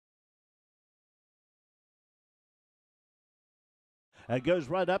goes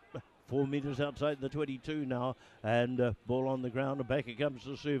right up. 4 metres outside the 22 now, and ball on the ground, and back it comes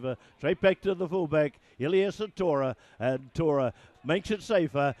to Suva, straight back to the fullback, Iliesa Tora, and Tora makes it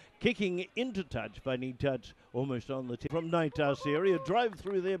safer, kicking into touch, finding touch almost on the tip from Naitasiri, a drive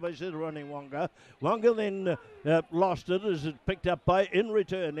through there by Sitarani Wonga. Wonga then lost it as it picked up by, in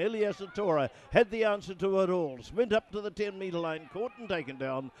return, Iliesa Tora had the answer to it all, went up to the 10-metre line, caught and taken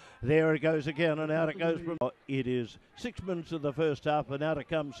down. There it goes again, and out it goes from, it is 6 minutes of the first half, and out it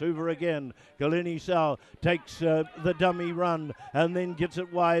comes Suva again. Kalini Sal takes the dummy run and then gets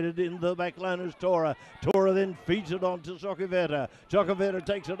it wide in the back line as Tora. Tora then feeds it on to Sokaveta. Sokaveta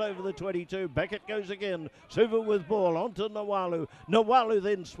takes it over the 22. Back it goes again. Suva with ball onto Nawalu. Nawalu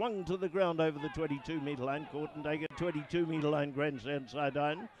then swung to the ground over the 22-metre line. Caught and taken 22-metre line grandstand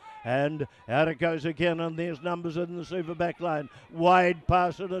sideline. And out it goes again, and there's numbers in the Suva back line. Wide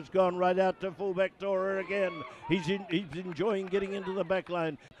pass, and it's gone right out to fullback Tora again. He's enjoying getting into the back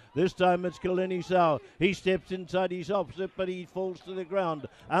line. This time it's Kalini Sau. He steps inside his opposite, but he falls to the ground.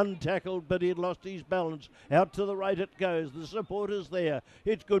 Untackled, but he'd lost his balance. Out to the right it goes. The support is there.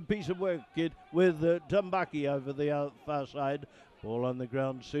 It's good piece of work, kid, with Tambaki over the far side. Ball on the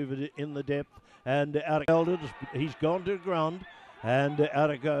ground, Suva in the depth, and out it. He's gone to the ground. And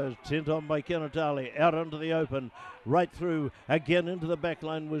out it goes, sent on by Kenatali, out onto the open, right through, again into the back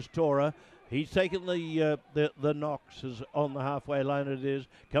line was Tora. He's taken the knocks on the halfway line it is.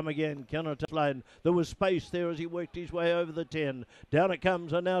 Come again, Kenatali line. There was space there as he worked his way over the 10. Down it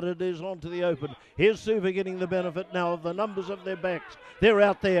comes, and out it is onto the open. Here's Suva getting the benefit now of the numbers of their backs. They're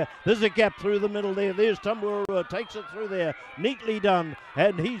out there. There's a gap through the middle there. There's Tamburua, takes it through there. Neatly done,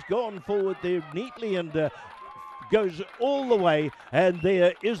 and he's gone forward there neatly and goes all the way, and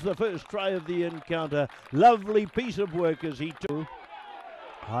there is the first try of the encounter. Lovely piece of work as he took.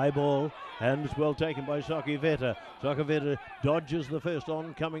 High ball, and it's well taken by Sokaveta. Sokaveta dodges the first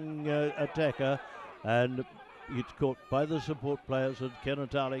oncoming attacker, and it's caught by the support players, and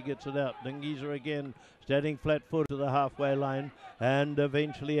Kenatali gets it out. Nangisa again, standing flat foot to the halfway line, and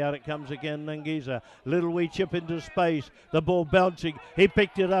eventually out it comes again, Nangisa. Little wee chip into space, the ball bouncing, he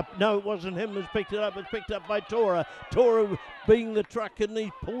picked it up. No, it wasn't him who's picked it up, it's picked up by Tora. Tora being the truck, and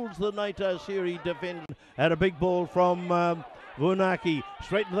he pulls the Naitasiri defender, and a big ball from Vunaki,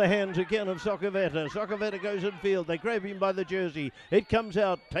 straight to the hands again of Sokaveta. Sokaveta goes in field. They grab him by the jersey. It comes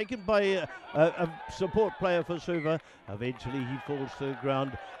out, taken by a support player for Suva. Eventually he falls to the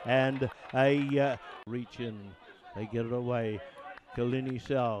ground, and a reach in. They get it away. Kalini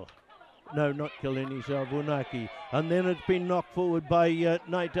Sal. No, not Kalini Sal, Vunaki. And then it's been knocked forward by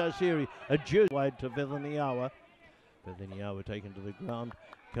Naitasiri. A jersey wide to Vedaniawa. Vedaniawa taken to the ground.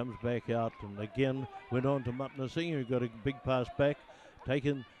 Comes back out, and again went on to Mutna Singh, who got a big pass back,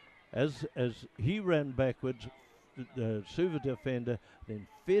 taken as he ran backwards, the Suva defender, then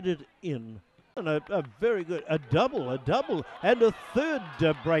fed it in, and a very good, a double, and a third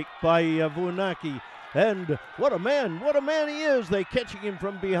break by Vunaki. And what a man he is. They're catching him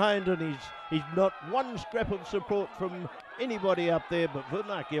from behind, and he's not one scrap of support from anybody up there, but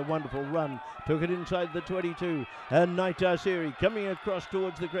Vunaki, a wonderful run, took it inside the 22, and Naitasiri coming across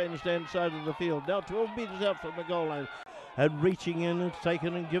towards the grandstand side of the field, now 12 metres out from the goal line, and reaching in, it's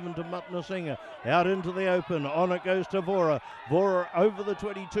taken and given to Mutna Singh, out into the open, on it goes to Vora over the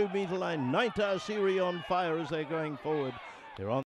 22-metre line. Naitasiri on fire as they're going forward. They're on